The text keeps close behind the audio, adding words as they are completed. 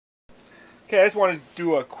Okay, I just want to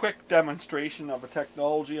do a quick demonstration of a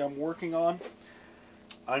technology I'm working on.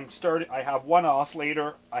 I have one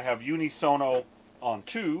oscillator. I have unisono on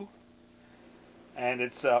 2, and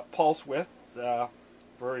it's pulse width,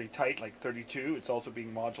 very tight, like 32. It's also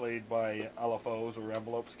being modulated by LFOs or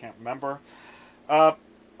envelopes, can't remember.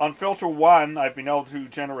 On filter 1, I've been able to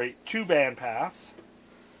generate 2 bandpass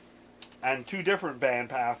and 2 different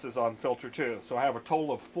bandpasses on filter 2. So I have a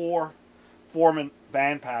total of 4 Formant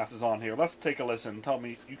Bandpasses on here. Let's take a listen.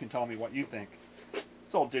 You can tell me what you think.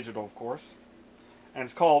 It's all digital, of course. And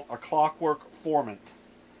it's called a Clockwork Formant.